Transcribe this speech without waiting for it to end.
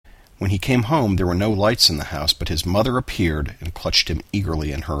When he came home, there were no lights in the house, but his mother appeared and clutched him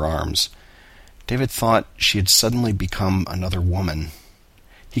eagerly in her arms. David thought she had suddenly become another woman.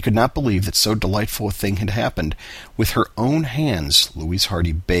 He could not believe that so delightful a thing had happened. With her own hands, Louise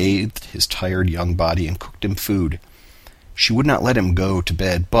Hardy bathed his tired young body and cooked him food. She would not let him go to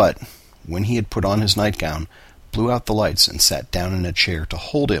bed, but, when he had put on his nightgown, blew out the lights and sat down in a chair to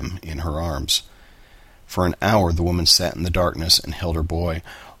hold him in her arms. For an hour the woman sat in the darkness and held her boy.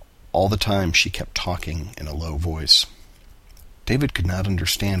 All the time she kept talking in a low voice. David could not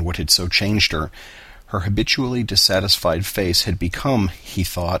understand what had so changed her. Her habitually dissatisfied face had become, he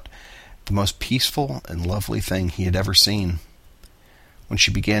thought, the most peaceful and lovely thing he had ever seen. When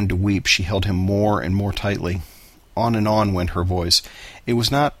she began to weep, she held him more and more tightly. On and on went her voice. It was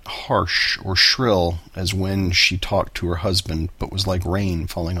not harsh or shrill as when she talked to her husband, but was like rain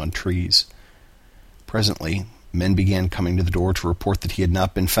falling on trees. Presently, men began coming to the door to report that he had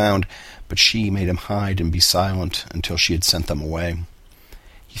not been found, but she made him hide and be silent until she had sent them away.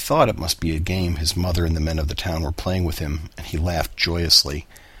 He thought it must be a game his mother and the men of the town were playing with him, and he laughed joyously.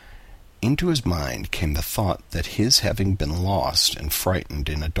 Into his mind came the thought that his having been lost and frightened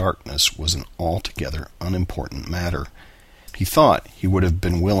in a darkness was an altogether unimportant matter. He thought he would have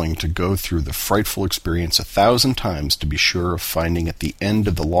been willing to go through the frightful experience 1,000 times to be sure of finding at the end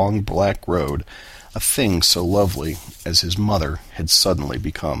of the long black road a thing so lovely as his mother had suddenly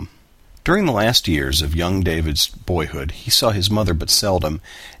become. During the last years of young David's boyhood, he saw his mother but seldom,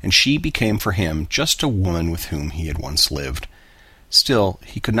 and she became for him just a woman with whom he had once lived. Still,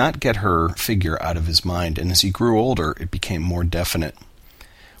 he could not get her figure out of his mind, and as he grew older, it became more definite.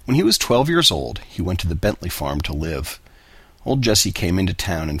 When he was 12 years old, he went to the Bentley farm to live. Old Jesse came into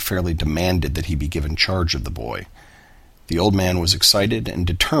town and fairly demanded that he be given charge of the boy. The old man was excited and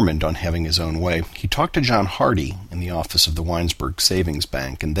determined on having his own way. He talked to John Hardy in the office of the Winesburg Savings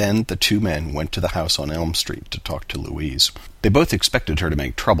Bank, and then the two men went to the house on Elm Street to talk to Louise. They both expected her to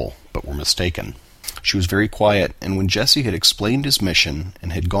make trouble, but were mistaken. She was very quiet, and when Jesse had explained his mission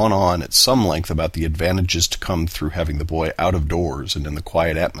and had gone on at some length about the advantages to come through having the boy out of doors and in the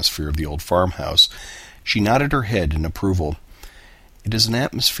quiet atmosphere of the old farmhouse, she nodded her head in approval. "It is an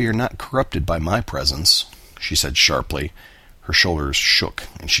atmosphere not corrupted by my presence," she said sharply. Her shoulders shook,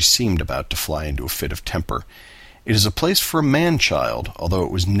 and she seemed about to fly into a fit of temper. "It is a place for a man-child, although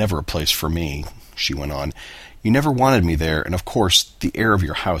it was never a place for me," she went on. "You never wanted me there, and of course the air of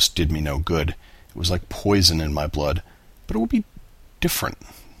your house did me no good. It was like poison in my blood, but it will be different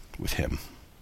with him."